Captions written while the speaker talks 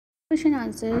Question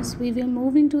answers, we will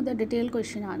move into the detailed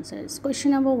question answers.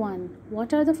 Question number 1.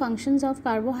 What are the functions of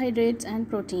carbohydrates and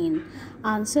protein?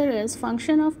 Answer is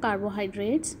function of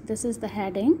carbohydrates. This is the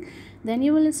heading. Then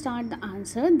you will start the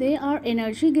answer. They are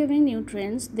energy giving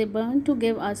nutrients. They burn to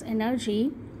give us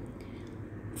energy.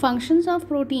 Functions of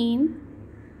protein.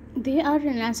 They are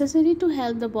necessary to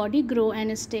help the body grow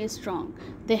and stay strong.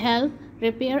 They help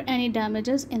repair any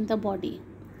damages in the body.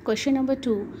 Question number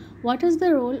 2. What is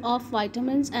the role of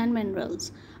vitamins and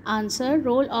minerals? Answer.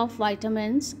 Role of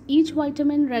vitamins. Each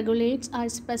vitamin regulates a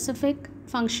specific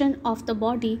function of the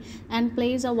body and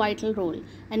plays a vital role.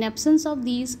 An absence of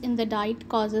these in the diet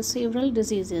causes several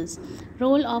diseases.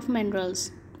 Role of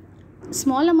minerals.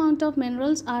 Small amount of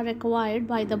minerals are required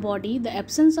by the body. The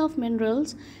absence of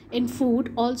minerals in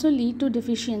food also lead to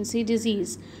deficiency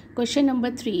disease. Question number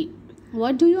 3.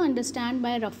 What do you understand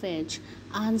by roughage?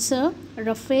 Answer.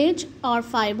 Roughage or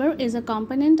fiber is a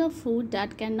component of food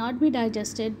that cannot be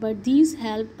digested, but these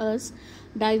help us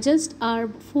digest our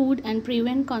food and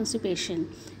prevent constipation.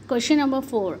 Question number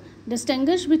 4.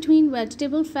 Distinguish between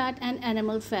vegetable fat and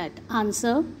animal fat.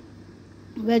 Answer.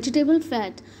 Vegetable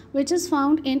fat, which is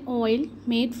found in oil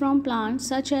made from plants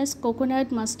such as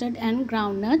coconut, mustard and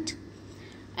groundnut.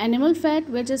 Animal fat,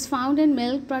 which is found in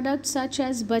milk products such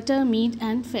as butter, meat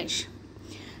and fish.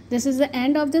 This is the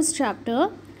end of this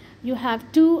chapter. You have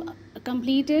to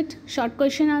complete it, short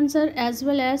question answer as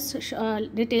well as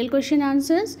detailed question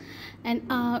answers, and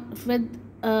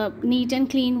with neat and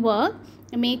clean work.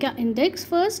 Make an index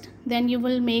first, then you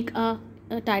will make a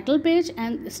title page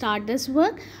and start this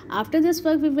work. After this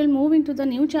work, we will move into the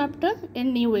new chapter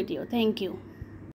in new video. Thank you.